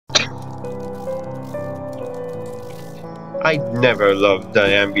I never loved the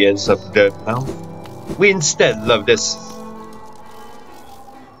ambience of the mouth. We instead love this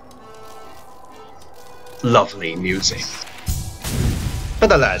lovely music.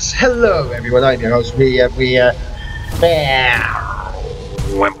 But alas, hello everyone, I'm your host,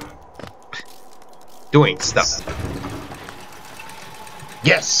 doing stuff.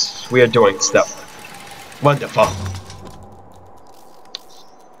 Yes, we are doing stuff. Wonderful.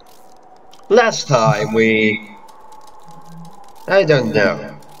 Last time I don't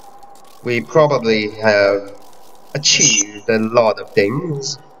know. We probably have achieved a lot of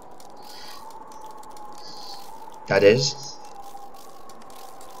things. That is.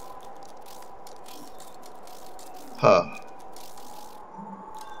 Huh.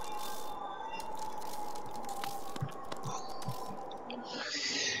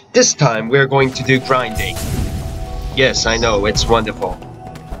 This time we're going to do grinding. Yes, I know, it's wonderful.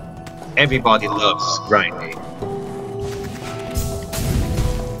 Everybody loves grinding.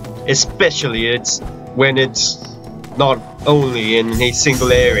 Especially when it's not only in a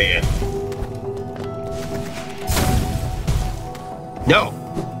single area. No!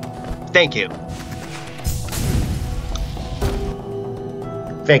 Thank you.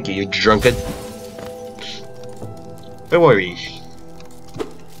 Thank you, you drunkard. Don't worry.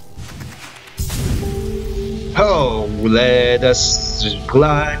 Oh, let us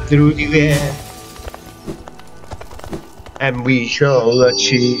glide through the air, and we shall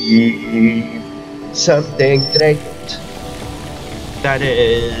achieve something great. That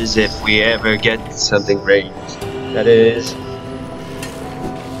is, if we ever get something great. That is.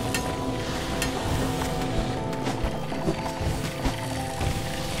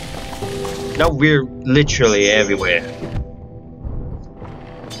 Now we're literally everywhere.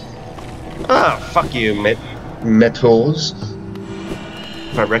 Ah, fuck you, metals.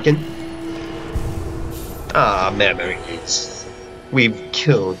 I reckon. Ah, memories. We've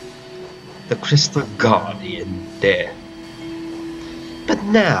killed the Crystal Guardian there. But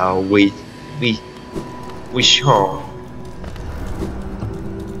now we shall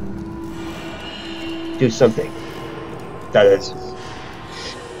do something. That is.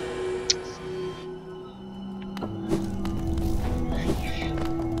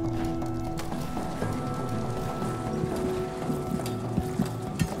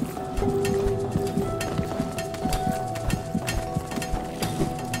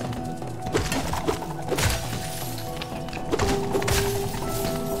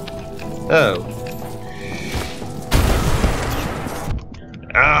 Oh.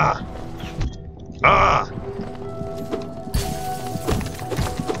 Ah. Ah.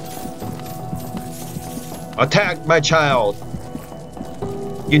 Attack, my child.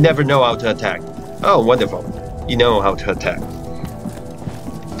 You never know how to attack. Oh, wonderful. You know how to attack.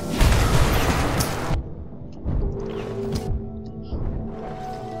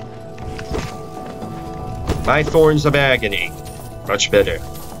 My thorns of agony. Much better.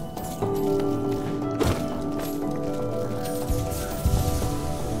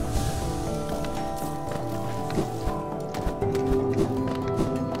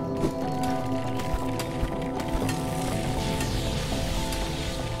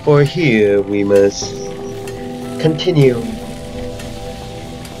 For here we must continue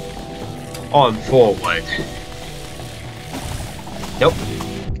on forward. Nope.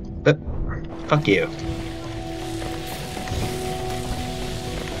 But fuck you.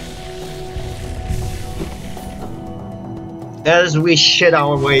 As we shit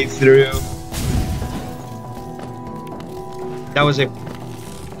our way through. That was a.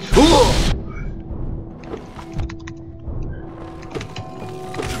 Ooh!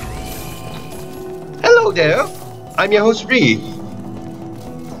 Hello there, I'm your host Reed.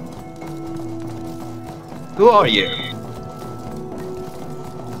 Who are you?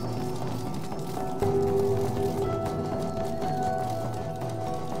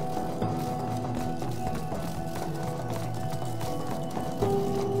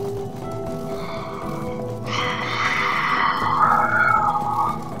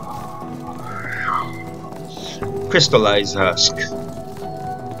 Crystallized husk.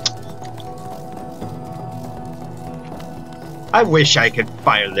 I wish I could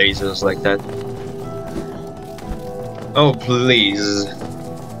fire lasers like that. Oh, please.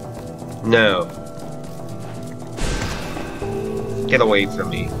 No. Get away from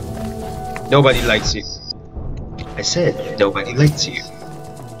me. Nobody likes you. I said nobody likes you.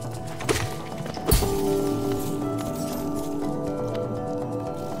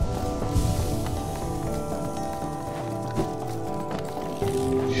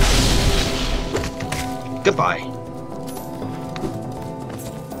 Goodbye.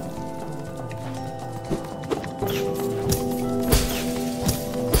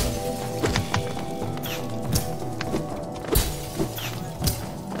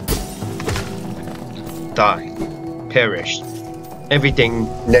 die, perish. Everything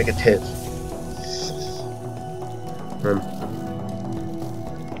negative.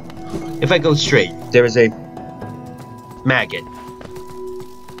 If I go straight, there is a maggot.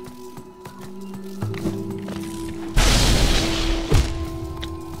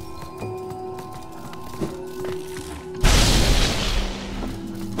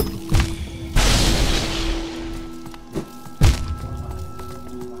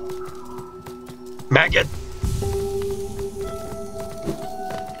 Maggot!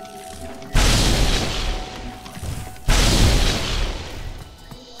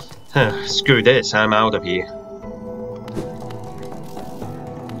 Screw this, I'm out of here.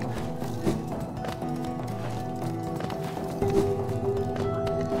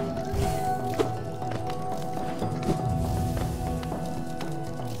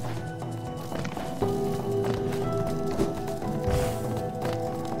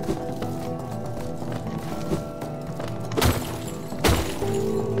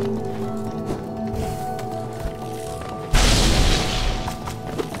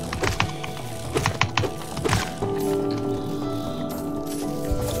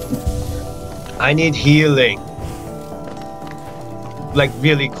 I need healing. Like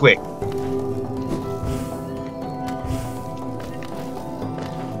really quick.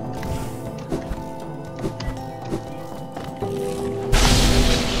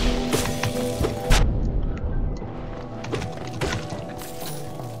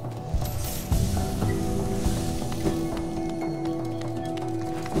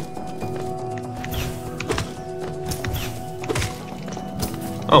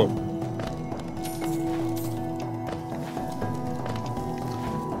 Oh.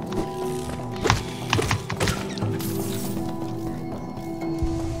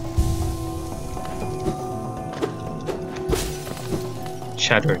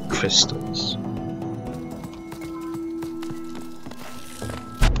 Shattered crystals.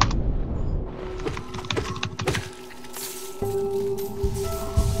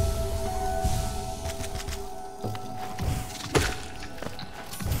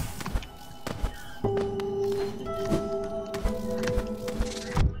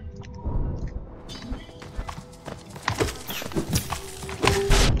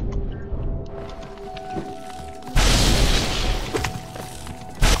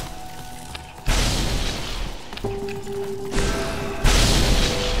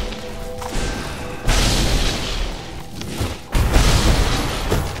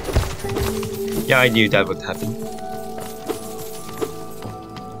 Yeah, I knew that would happen.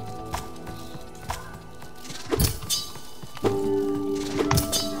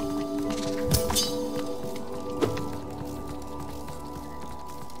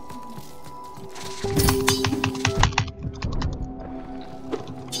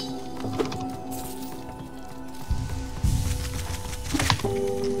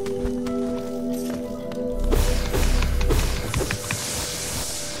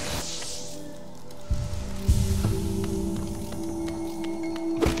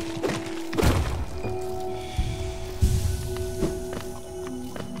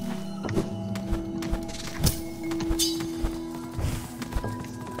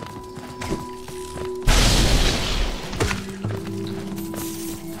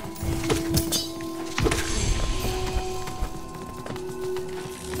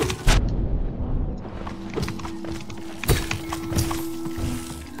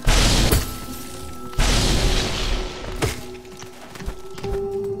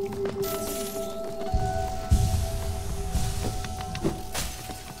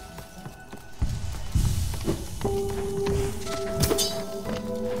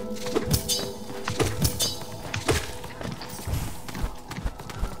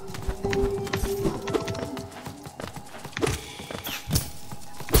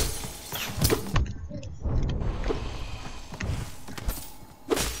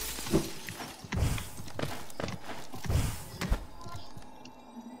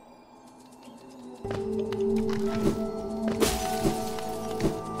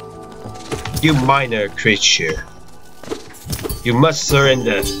 You minor creature. You must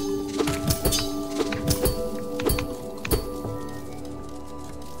surrender.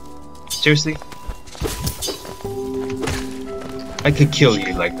 Seriously? I could kill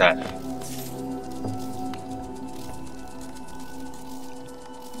you like that.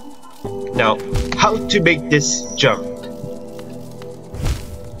 Now, how to make this jump?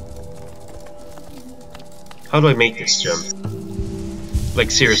 How do I make this jump?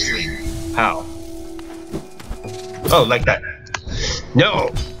 Like seriously, how? Oh, like that. No!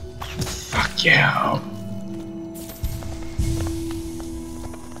 Fuck you.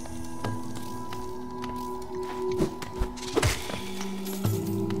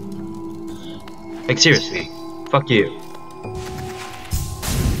 Like seriously, fuck you.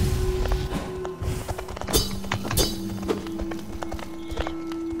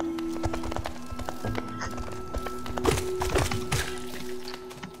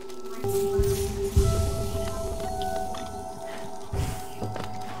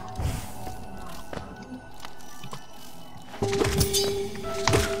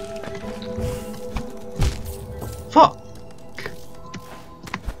 Fuck.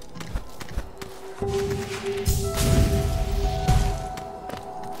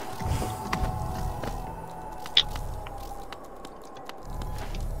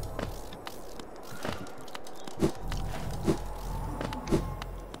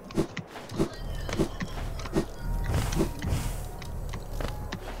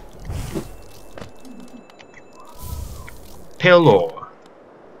 Pale ore.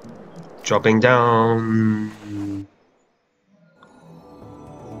 Dropping down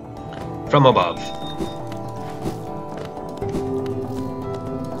from above.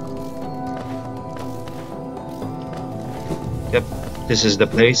 Yep, this is the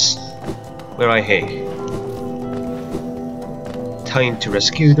place where I hate. Time to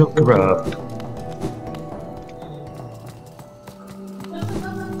rescue the grub.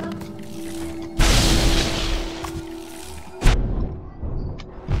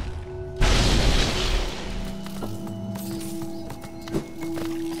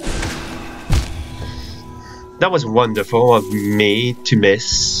 That was wonderful of me to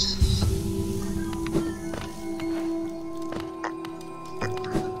miss.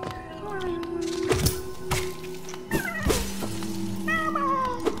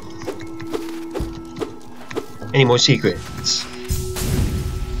 Any more secrets?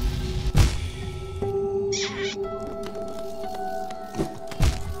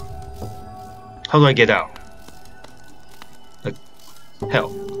 How do I get out? Like, hell.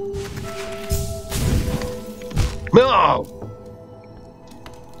 No!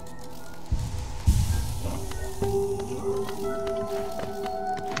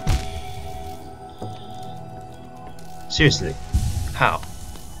 Seriously, how?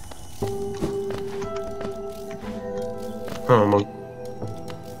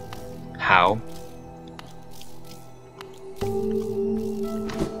 How?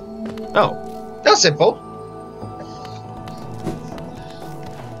 Oh, that's simple.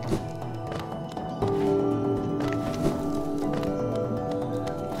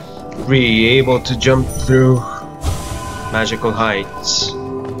 Be able to jump through magical heights.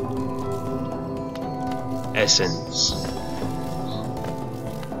 Essence.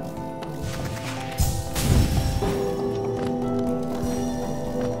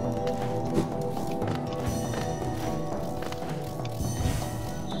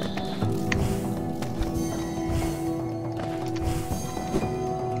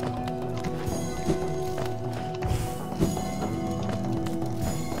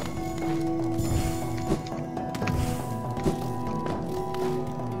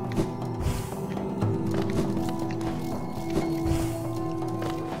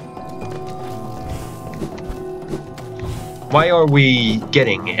 Why are we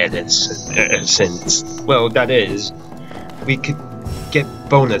getting essence? Well, that is, we could get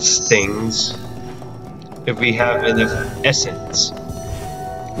bonus things if we have enough essence.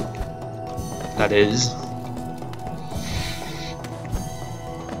 That is.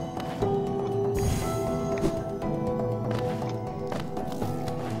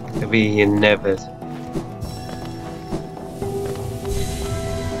 We never.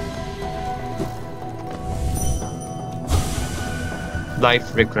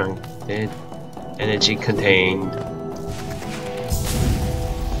 Life regulated, energy contained.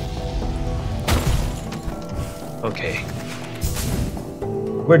 Okay.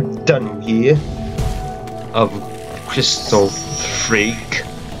 We're done here. Of Crystal Freak.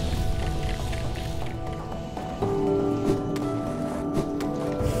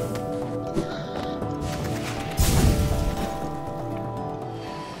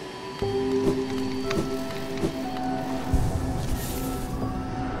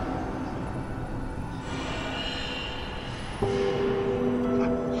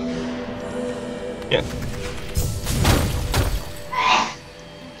 Yeah.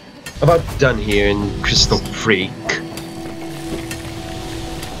 About done here in Crystal Freak.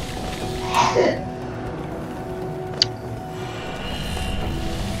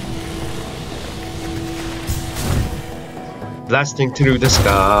 Blasting through the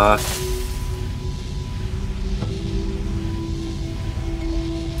sky.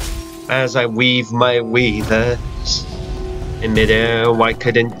 As I weave my weavers in midair, why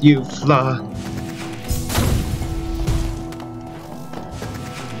couldn't you fly?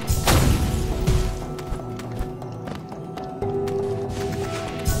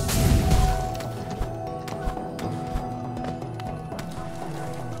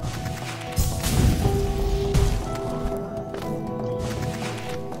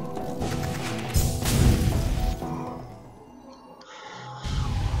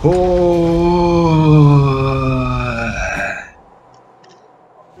 Oh.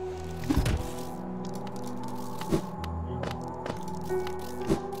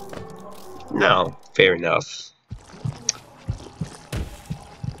 No, fair enough.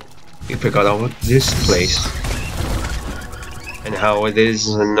 We forgot about this place and how it is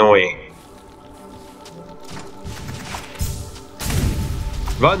annoying.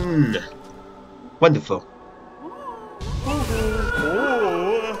 Run! Wonderful.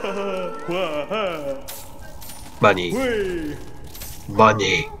 Money.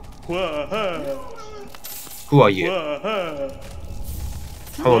 Money. Who are you? I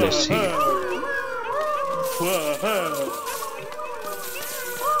wanna see you.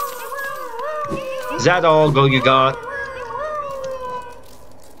 Is that all you got?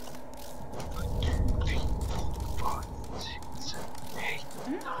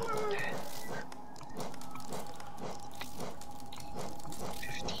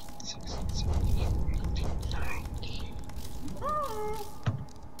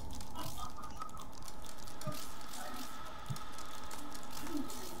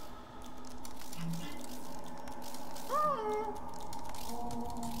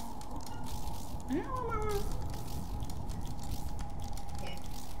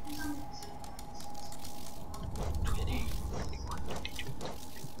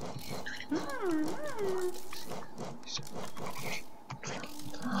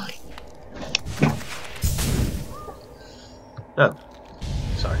 Oh,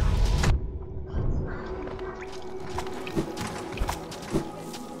 sorry.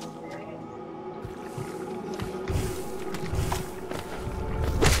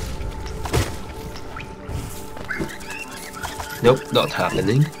 Nope, not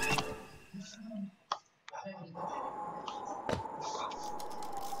happening.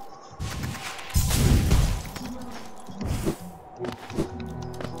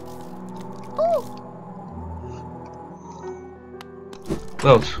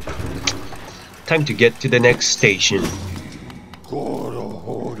 Well, time to get to the next station.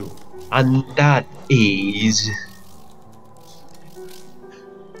 And that is...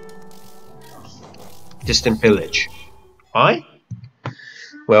 Distant Village. Why?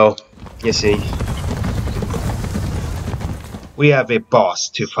 Well, you see, we have a boss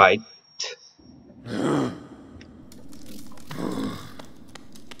to fight.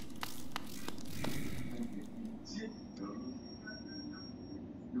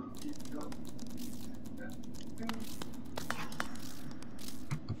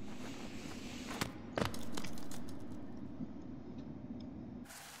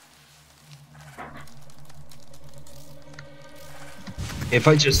 If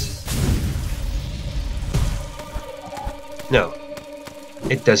I just... No,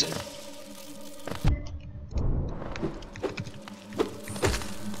 it doesn't.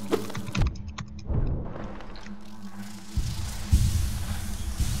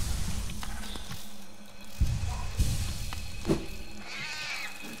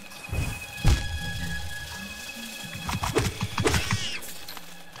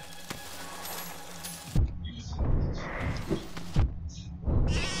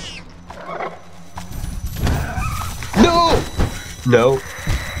 No.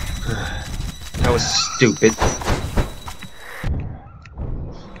 That was stupid.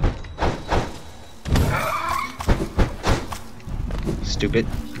 Stupid.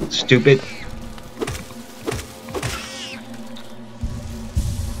 Stupid.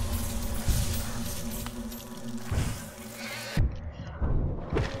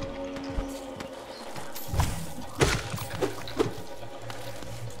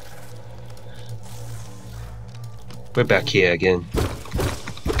 We're back here again.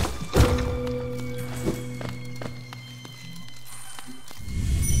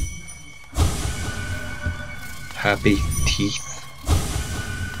 Happy teeth.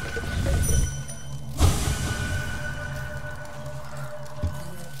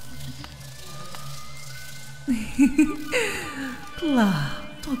 Tla,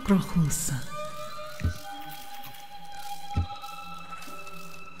 to krochusa.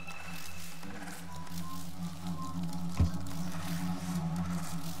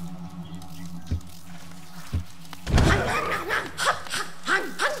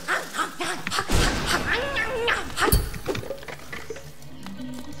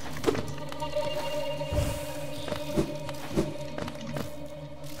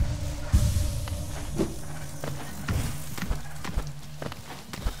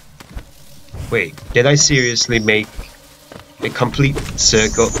 Wait, did I seriously make a complete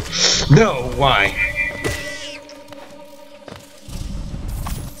circle? No, why?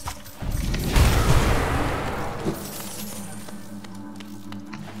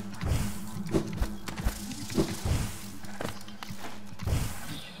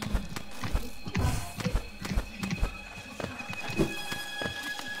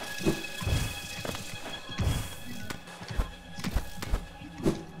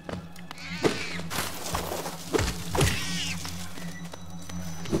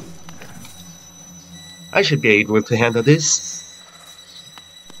 I should be able to handle this.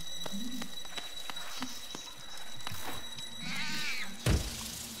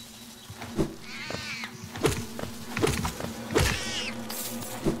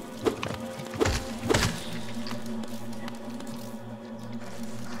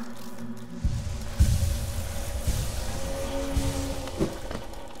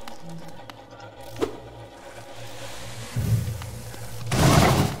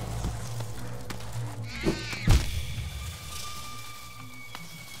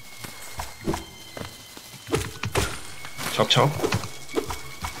 Chop chop.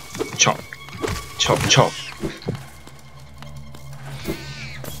 Chop. Chop chop.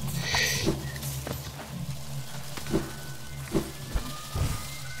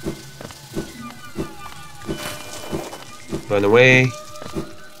 Run away.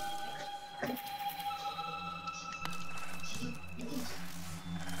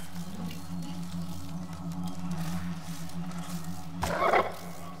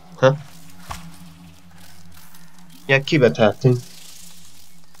 Huh? Yeah, keep attacking.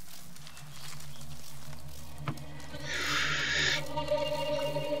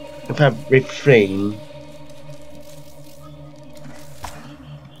 If I refrain.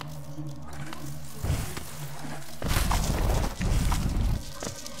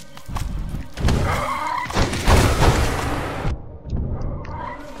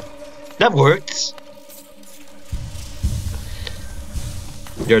 That works.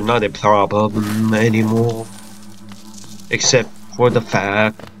 You're not a problem anymore. Except for the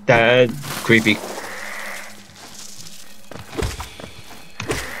fact that creepy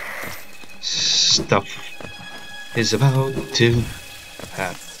stuff is about to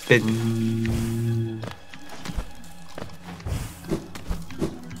happen.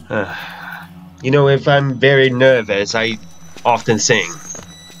 You know, if I'm very nervous, I often sing.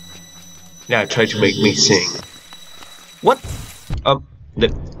 Yeah, try to make me sing. What? I'm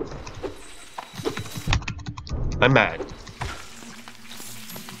mad.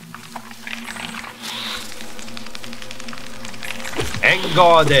 And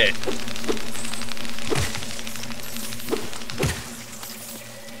got it.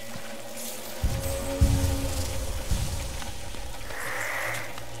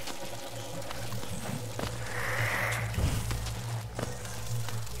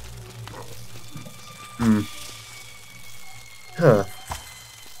 Huh.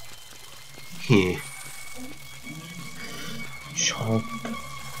 Here. Chop.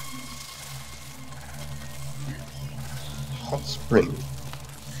 Hot spring.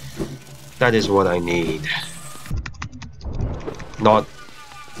 That is what I need. Not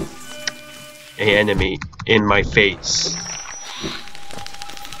an enemy in my face.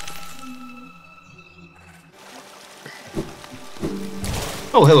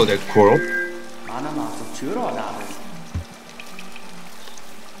 Oh, hello there, Coral.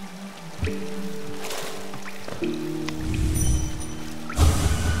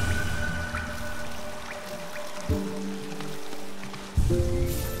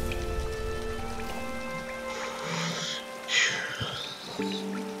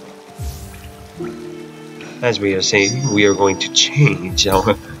 As we are saying, we are going to change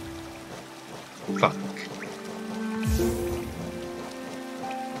our... Fuck.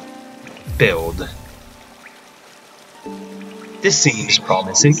 Build. This seems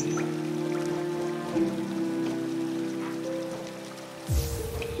promising.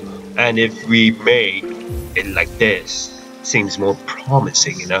 And if we made it like this, seems more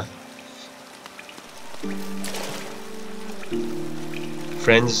promising enough.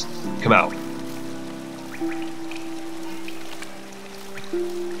 Friends, come out.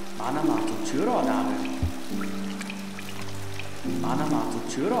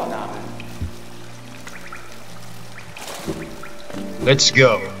 Let's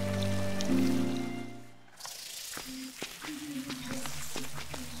go.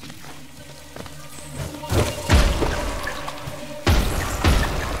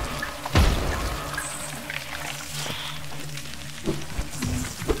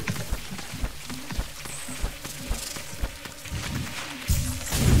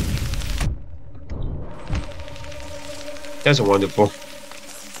 That's a wonderful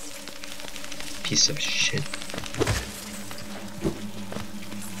piece of shit.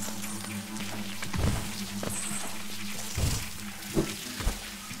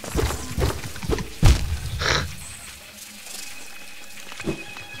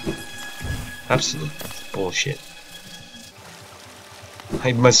 Absolute bullshit.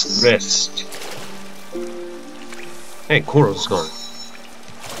 I must rest. Hey, Coral's gone.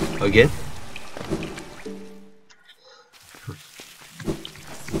 Again?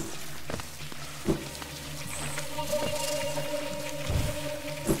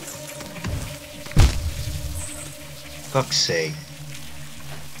 Fuck's sake.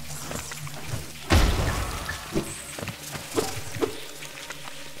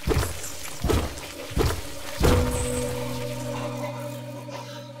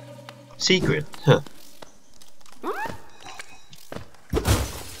 Secret, huh?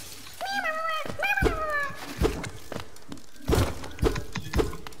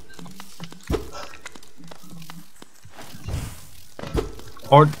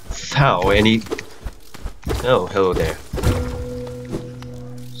 Art foul any... Oh, hello there.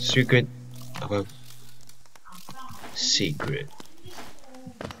 Secret about... Secret.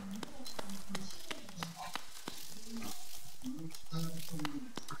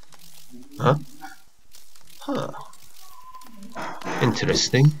 Huh? Huh.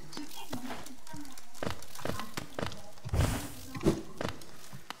 Interesting.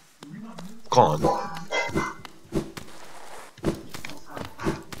 Gone.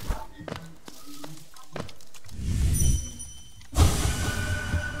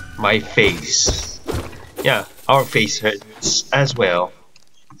 My face. Yeah, our face hurts as well.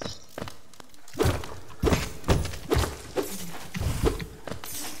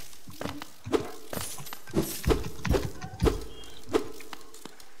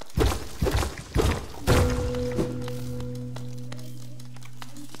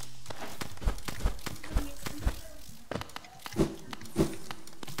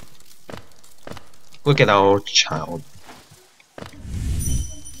 Look at our child.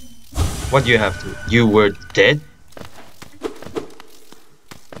 What do you have to? You were dead?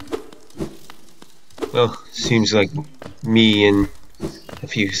 Well, seems like me in a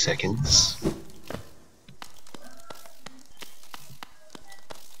few seconds.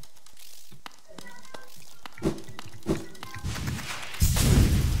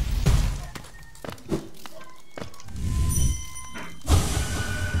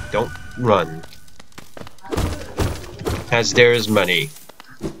 Don't run. As there is money.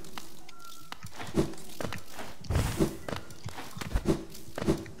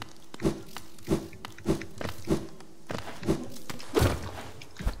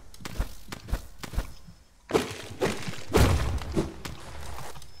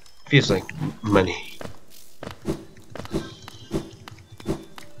 Feels like money.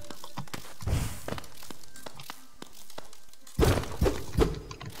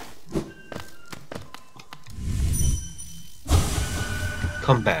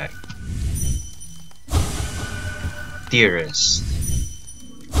 Come back. Dearest.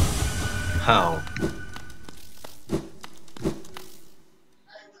 How?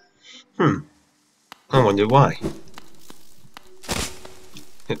 I wonder why.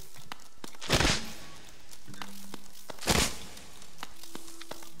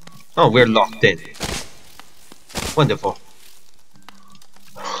 Oh, we're locked in. Wonderful.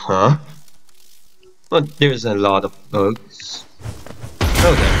 Huh? Well, there's a lot of bugs.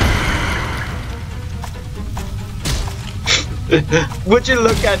 Oh, there. Would you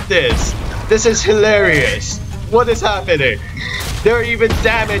look at this? This is hilarious. What is happening? They're even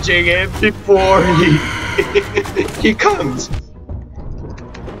damaging him before he comes.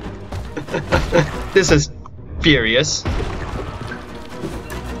 This is furious.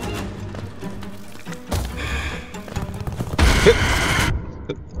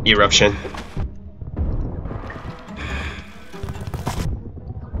 Eruption.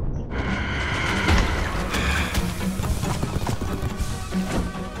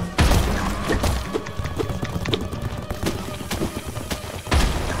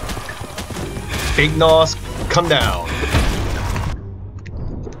 Big Nos, come down.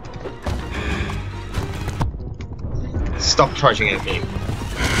 Stop charging at me.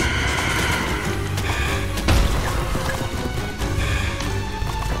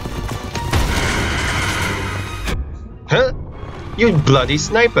 Huh? You bloody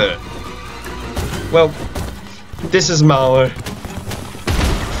sniper! Well, this is my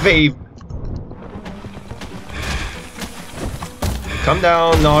fave. Come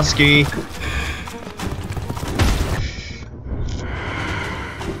down, Noski.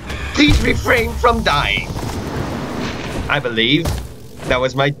 Please refrain from dying. I believe that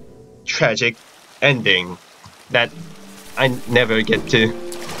was my tragic ending that I never get to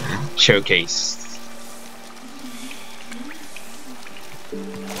showcase.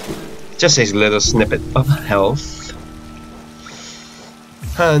 Just a little snippet of health.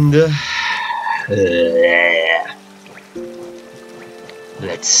 And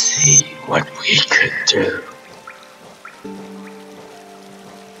let's see what we could do.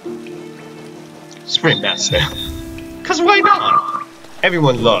 Sprint Master. Cause why not?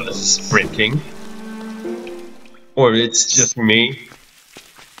 Everyone loves sprinting. Or it's just me.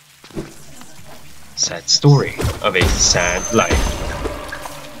 sad story of a sad life.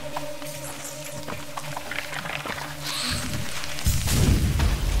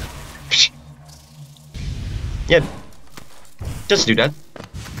 Yeah, just do that.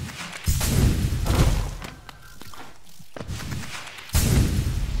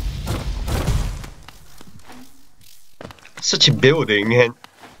 Such a building, and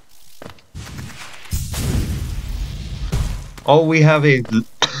all we have is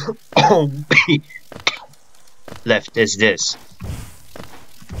left is this.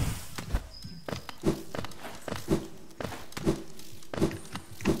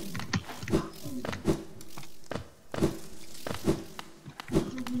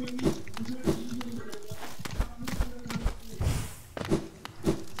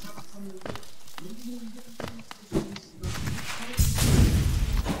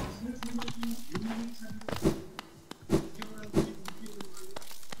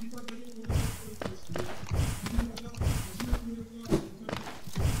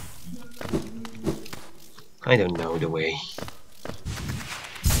 I don't know the way.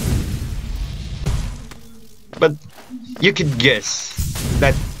 But you could guess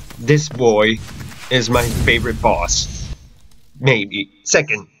that this boy is my favorite boss. Maybe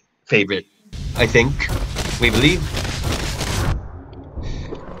second favorite, I think. We believe.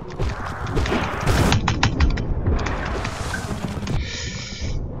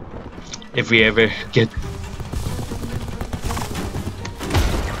 If we ever get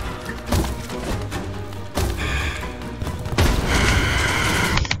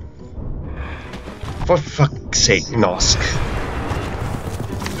for fuck's sake, Nosk.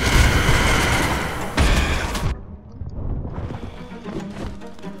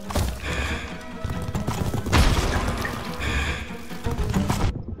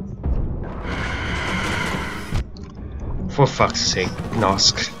 For fuck's sake,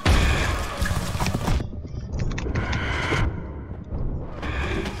 Nosk.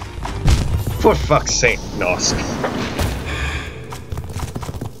 For fuck's sake, Nosk.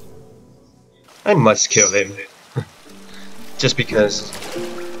 I must kill him. Just because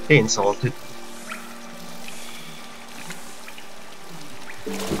he insulted.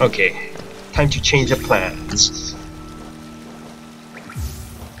 Okay, time to change the plans.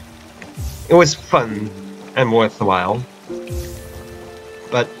 It was fun and worthwhile,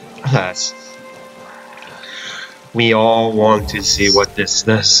 but alas, we all want to see what this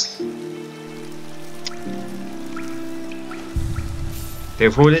does.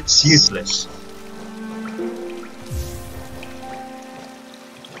 Therefore, it's useless.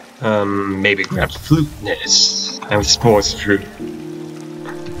 Maybe grab fluteness and sports through.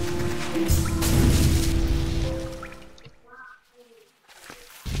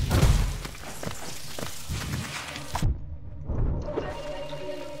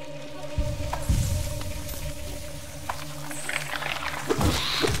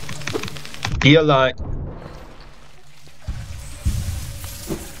 Be alive.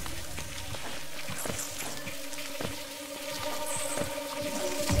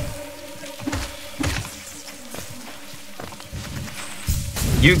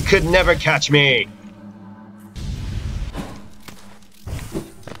 You could never catch me!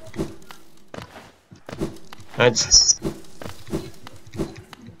 That's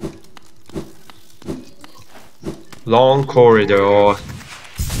long corridor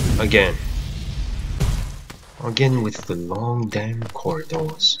again. Again with the long damn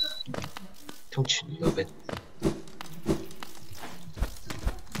corridors. Don't you love it?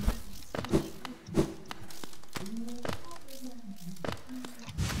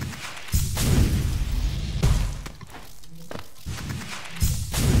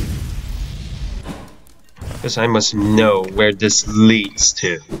 Because I must know where this leads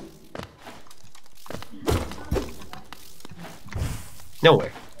to.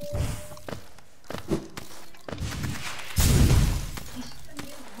 Nowhere.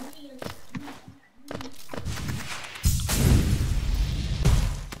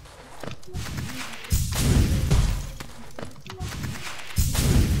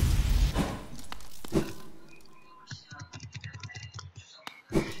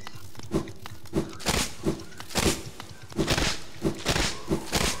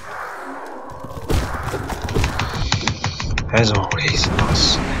 As always,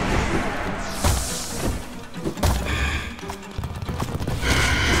 boss.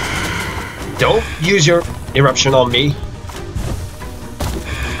 Don't use your eruption on me.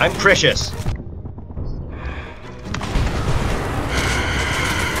 I'm precious.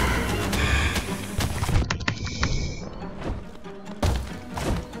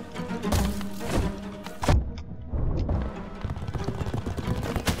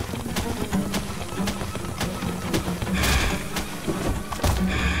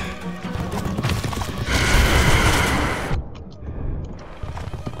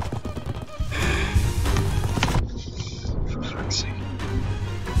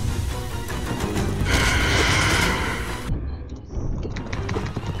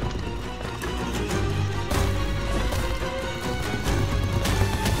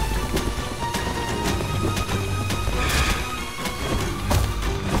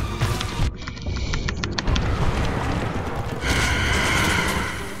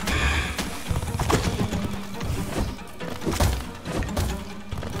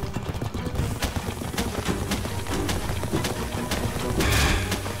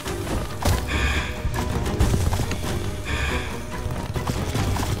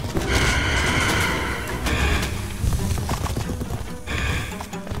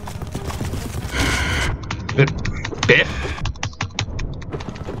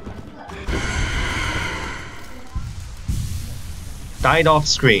 Died off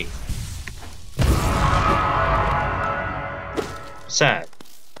screen. Sad.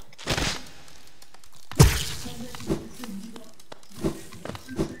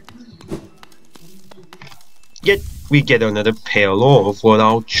 Yet we get another payload for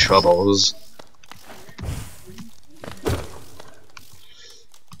our troubles.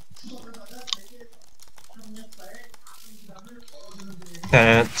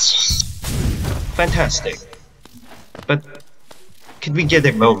 That's fantastic. But could we get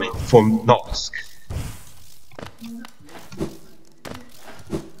a moment for Nosk?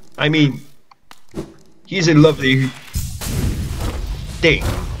 I mean, he's a lovely thing.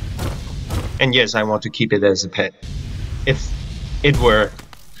 And yes, I want to keep it as a pet. If it were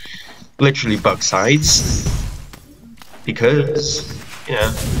literally bug size. Because, you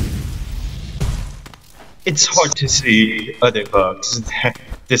know, it's hard to see other bugs that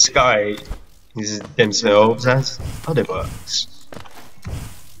disguise themselves as other bugs.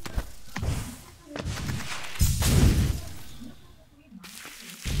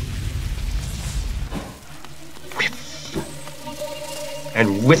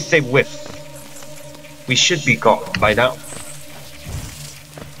 And with a whiff, we should be gone by now.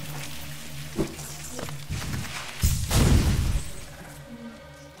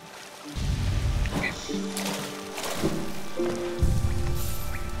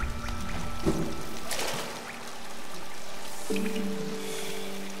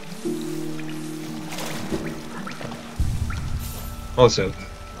 Also,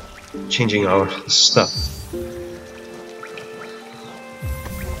 changing our stuff.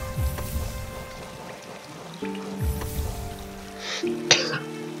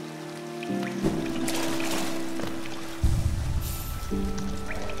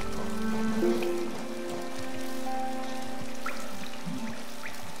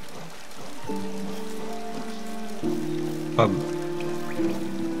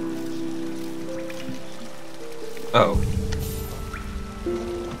 Oh.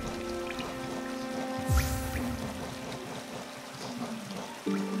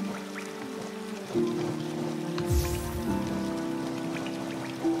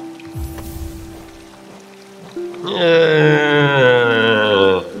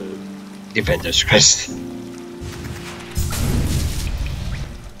 Defender's Crest.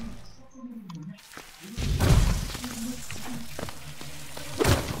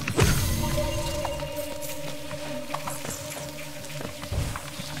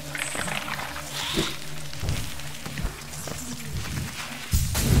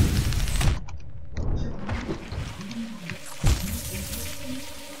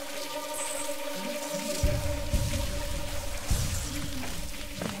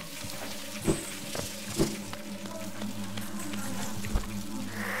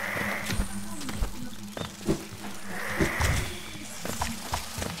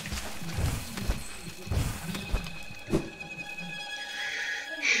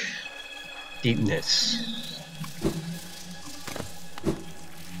 Deepness.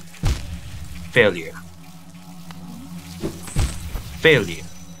 Failure. Failure.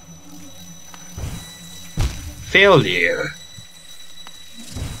 Failure.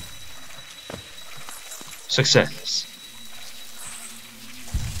 Success.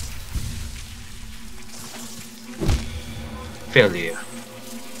 Failure.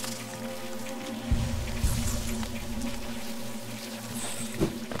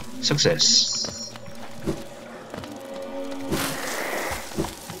 Success.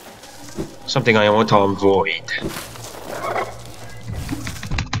 Something I want to avoid.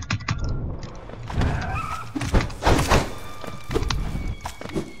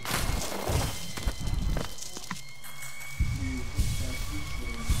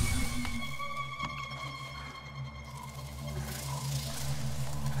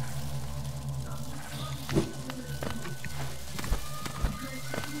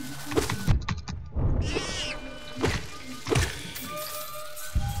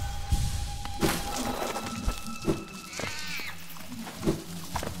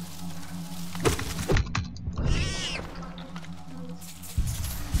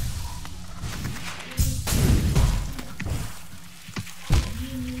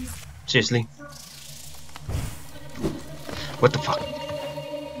 Seriously? What the fuck?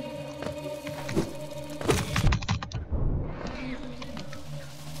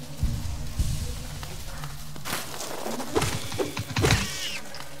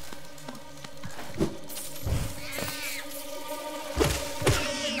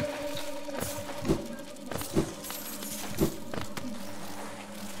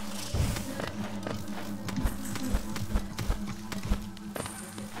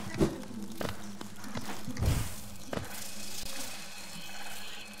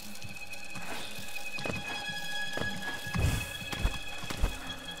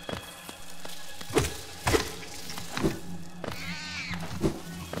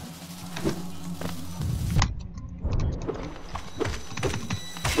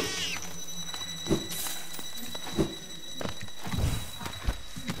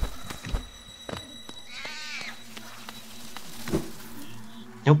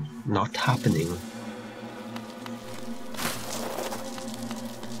 Nope, not happening.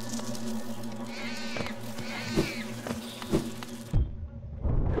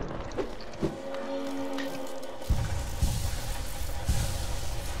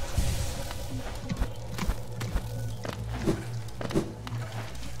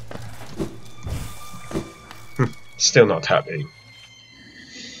 Still not happening.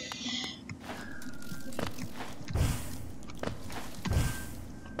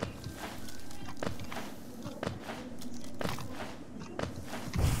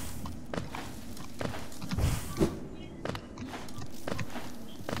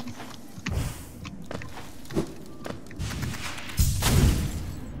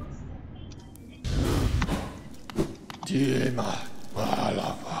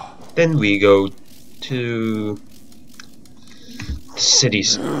 Then we go to city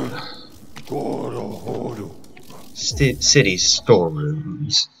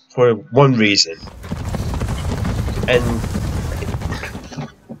storerooms for one reason, and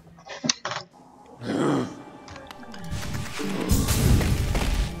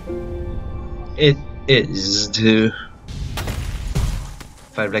it is to,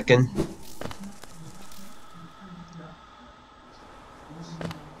 if I reckon,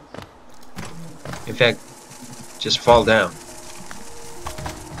 in fact, just fall down.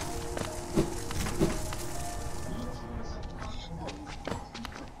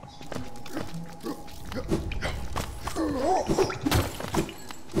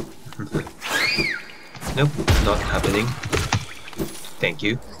 Nope, not happening. Thank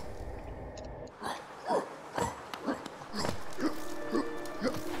you.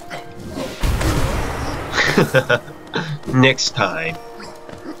 Next time.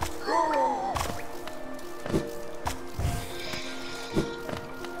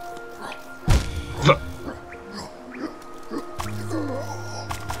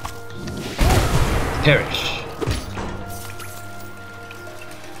 Perish.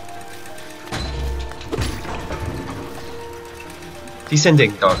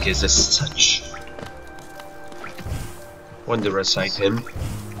 Descending Dark is such wondrous item,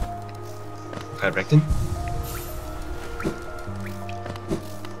 I reckon.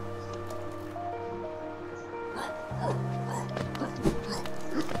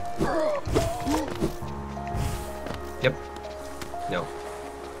 Yep. No.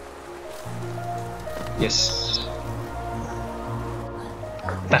 Yes.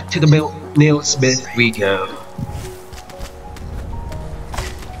 Back to the nailsmith we go.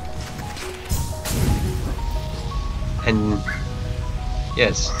 And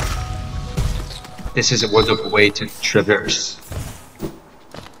yes, this is a wonderful way to traverse.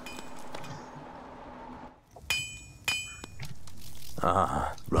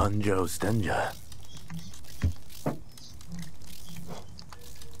 Ah, Ranjo Stenja.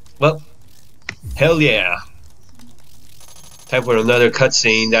 Well, hell yeah. Time for another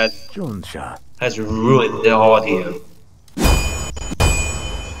cutscene that Jonsha. has ruined the audio.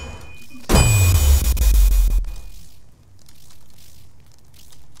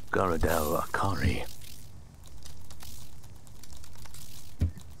 Garadel Akari.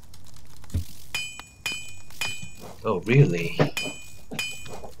 Oh, really?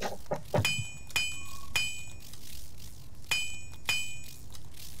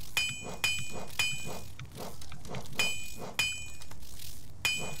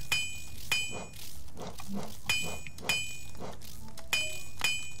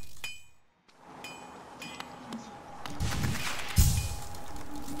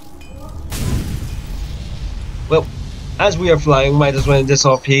 Well, as we are flying, might as well end this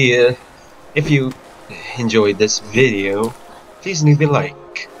off here. If you enjoyed this video, please leave a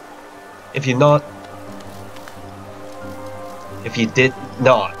like. If you did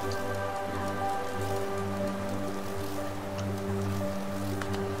not,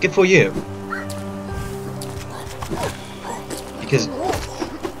 good for you. Because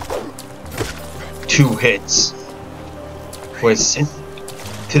 2 hits was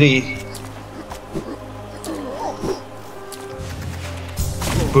 3.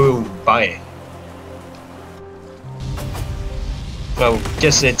 Boom, bye. Well,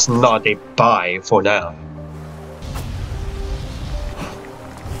 guess it's not a buy for now.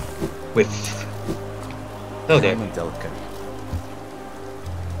 With... oh there.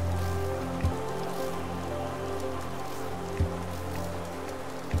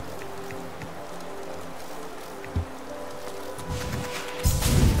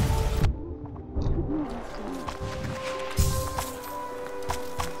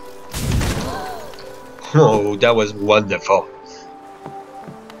 Oh, that was wonderful.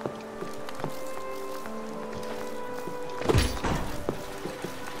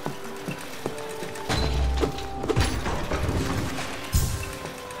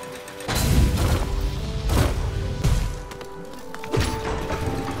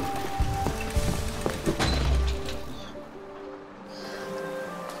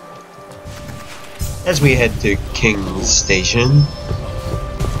 As we head to King's Station,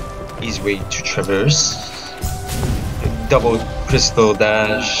 easy way to traverse. Double crystal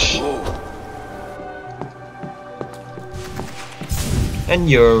dash. And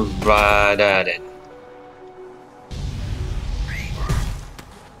you're right at it.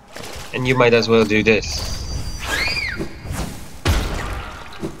 And you might as well do this.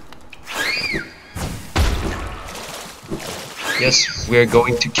 Yes, we're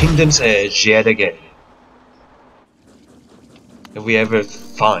going to Kingdom's Edge yet again. If we ever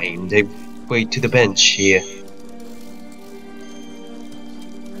find a way to the bench here.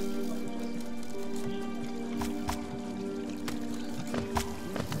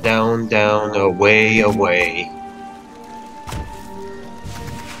 Down, down, away, away.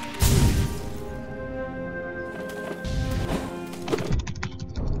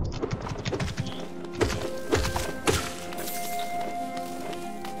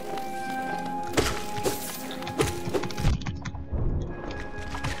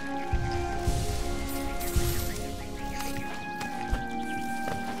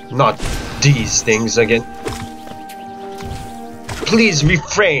 Not these things again. Please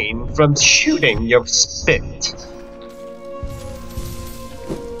refrain from shooting your spit.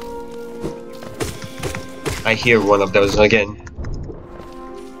 I hear one of those again.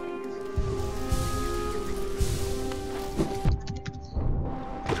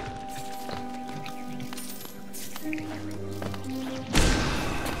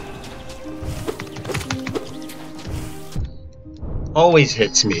 Always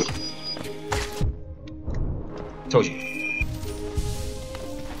hits me. Told you.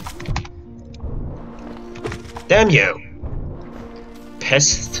 Damn you!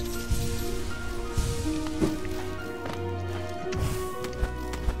 Pest.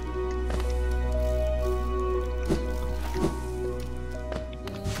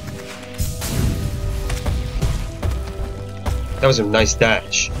 That was a nice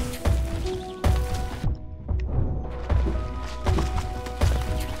dash.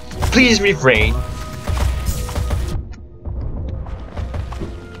 Please refrain.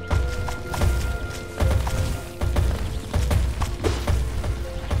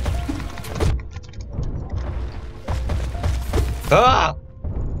 Ah!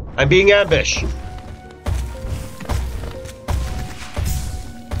 I'm being ambushed.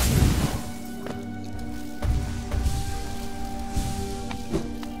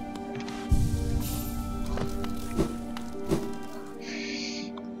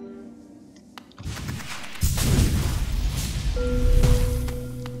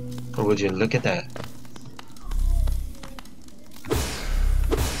 Oh, would you look at that?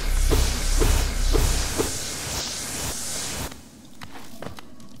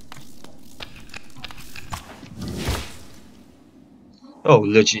 Oh,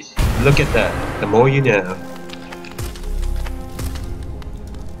 look at that. The more you know.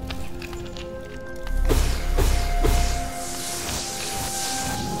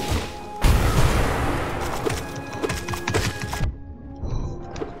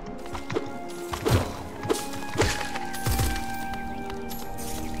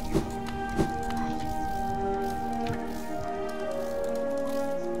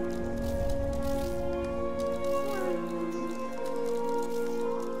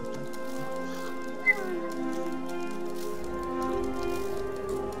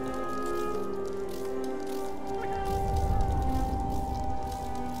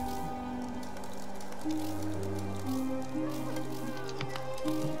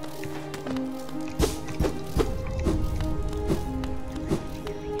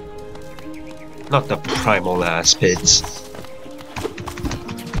 Not the primal aspids.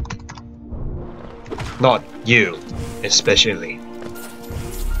 Not you, especially.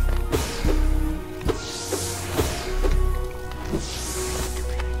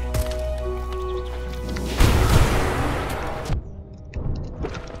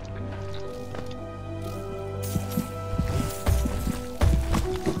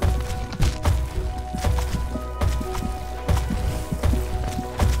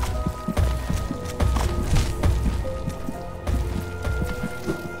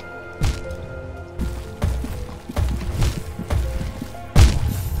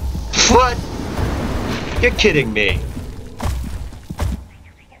 What? You're kidding me.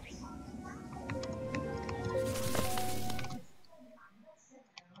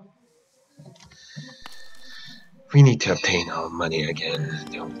 We need to obtain our money again,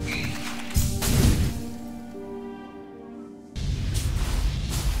 don't we?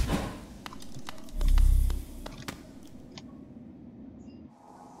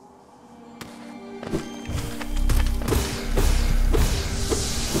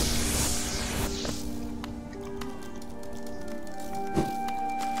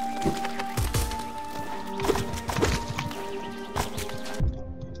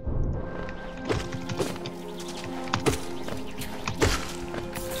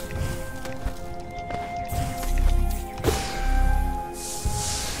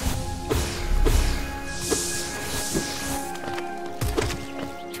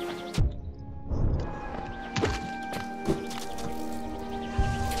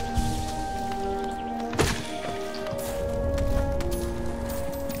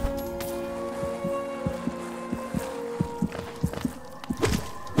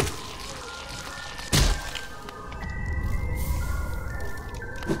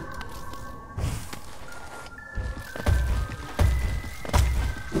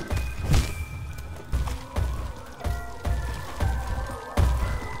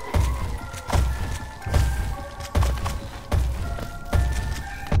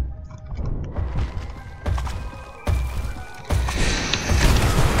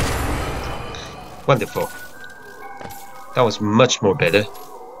 Wonderful. That was much more better.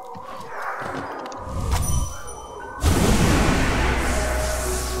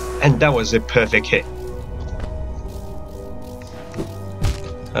 And that was a perfect hit.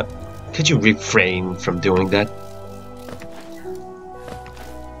 Could you refrain from doing that?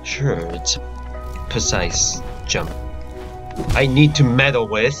 Sure, it's a precise jump. I need to meddle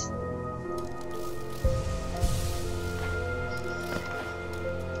with.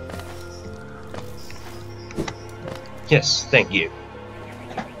 Yes, thank you.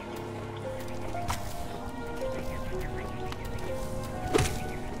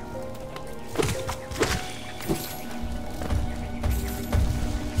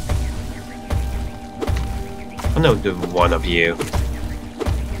 Another one of you.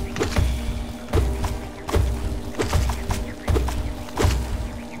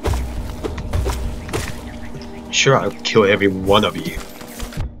 Sure, I'll kill every one of you.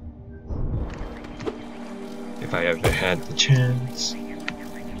 If I ever had the chance.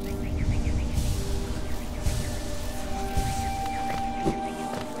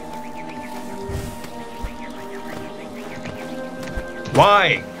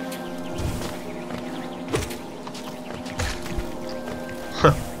 Why?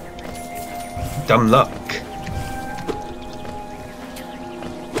 Huh. Dumb luck.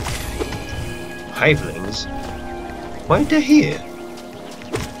 Hivelings? Why are they here?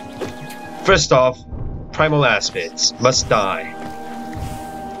 First off, primal aspects must die.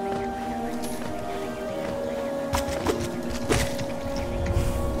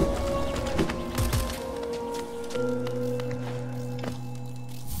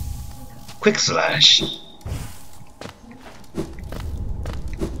 Quick slash.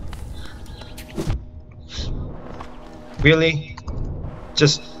 Really?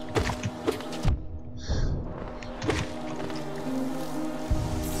 Just...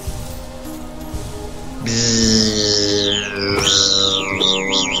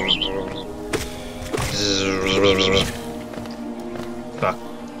 Fuck.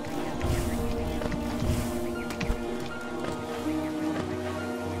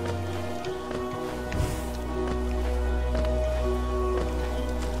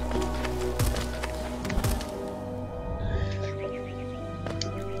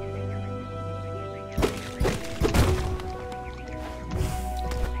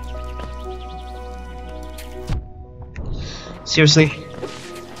 Seriously?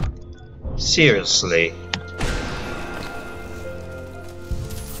 Seriously?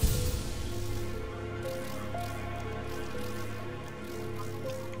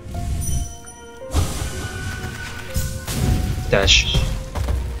 Dash.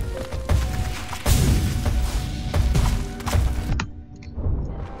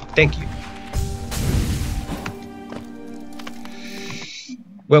 Thank you.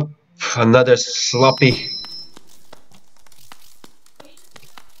 Well, another sloppy.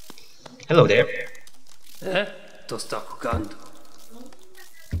 Hello there. To sta jugando.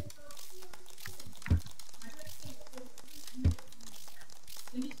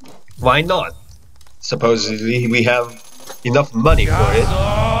 Why not? Supposedly we have enough money for it.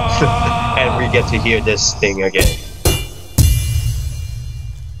 And we get to hear this thing again.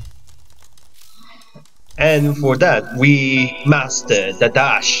 And for that, we master the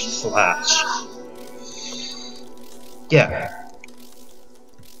dash slash. Yeah.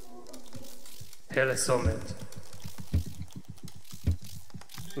 Hele somet.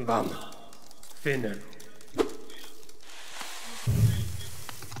 Vamos. Finel.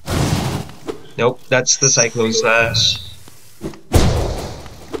 Nope, that's the cyclone slash.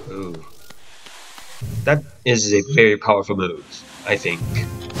 Ooh. That is a very powerful move, I think.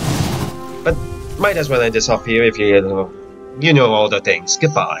 But might as well end this off here if you know all the things.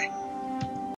 Goodbye.